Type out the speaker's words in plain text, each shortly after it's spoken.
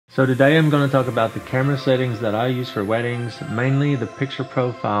So today I'm going to talk about the camera settings that I use for weddings, mainly the picture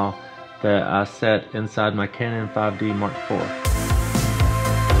profile that I set inside my Canon 5D Mark IV.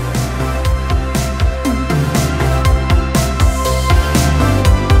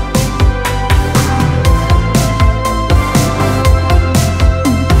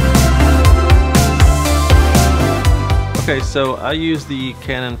 Okay, so I use the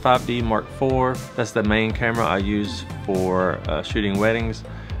Canon 5D Mark IV. That's the main camera I use for shooting weddings.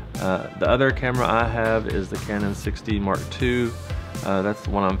 The other camera I have is the Canon 6D Mark II. That's the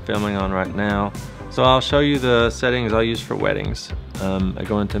one I'm filming on right now. So I'll show you the settings I use for weddings. I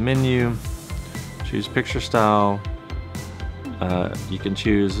go into menu, choose picture style. You can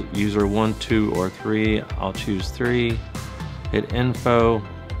choose user 1, 2, or 3. I'll choose 3. Hit info.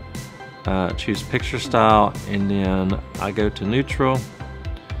 Choose picture style, and then I go to neutral,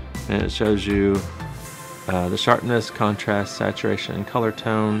 and it shows you the sharpness, contrast, saturation, and color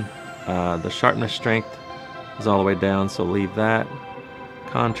tone. The sharpness strength is all the way down, so leave that.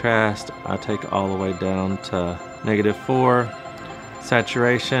 Contrast I take all the way down to -4.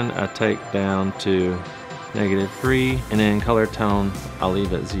 Saturation I take down to -3, and then color tone I'll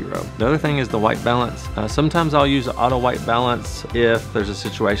leave at 0. The other thing is the white balance. Sometimes I'll use auto white balance if there's a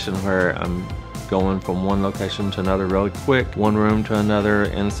situation where I'm going from one location to another really quick, one room to another,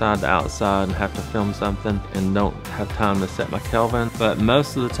 inside to outside, and have to film something and don't have time to set my Kelvin. But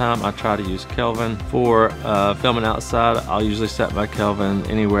most of the time I try to use Kelvin. For filming outside, I'll usually set my Kelvin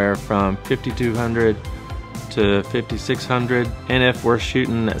anywhere from 5200 to 5600, and if we're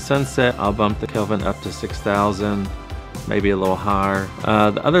shooting at sunset, I'll bump the Kelvin up to 6000, maybe a little higher.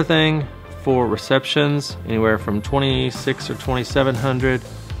 The other thing, for receptions, anywhere from 26 or 2700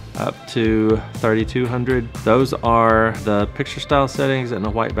 up to 3200. Those are the picture style settings and the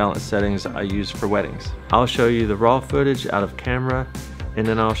white balance settings I use for weddings. I'll show you the raw footage out of camera, and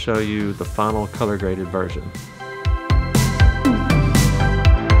then I'll show you the final color graded version.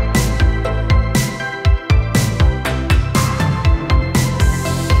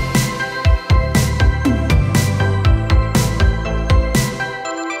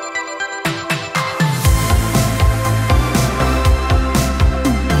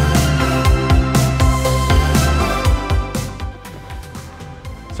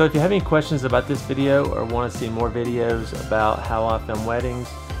 So if you have any questions about this video or want to see more videos about how I film weddings,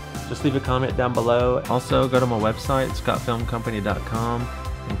 just leave a comment down below. Also, go to my website, scottfilmcompany.com,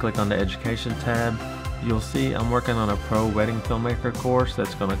 and click on the education tab. You'll see I'm working on a pro wedding filmmaker course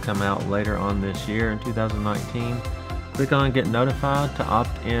that's going to come out later on this year in 2019. Click on get notified to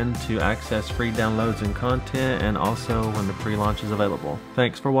opt in to access free downloads and content, and also when the pre-launch is available.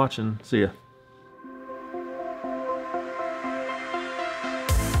 Thanks for watching. See ya.